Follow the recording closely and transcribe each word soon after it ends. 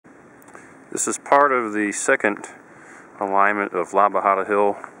This is part of the second alignment of Labajada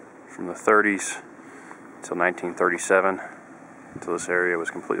Hill from the 30s until 1937, until this area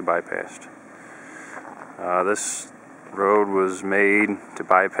was completely bypassed. This road was made to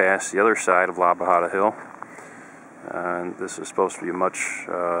bypass the other side of Labajada Hill, and this is supposed to be a much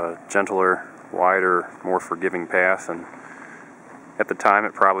gentler, wider, more forgiving path, and at the time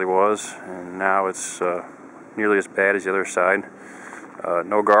it probably was, and now it's nearly as bad as the other side.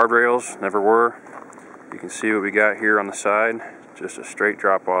 No guardrails, never were. You can see what we got here on the side, just a straight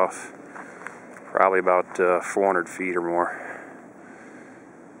drop off, probably about 400 feet or more.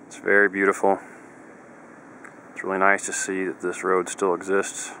 It's very beautiful. It's really nice to see that this road still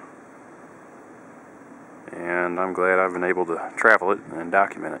exists, and I'm glad I've been able to travel it and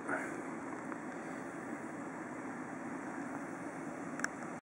document it.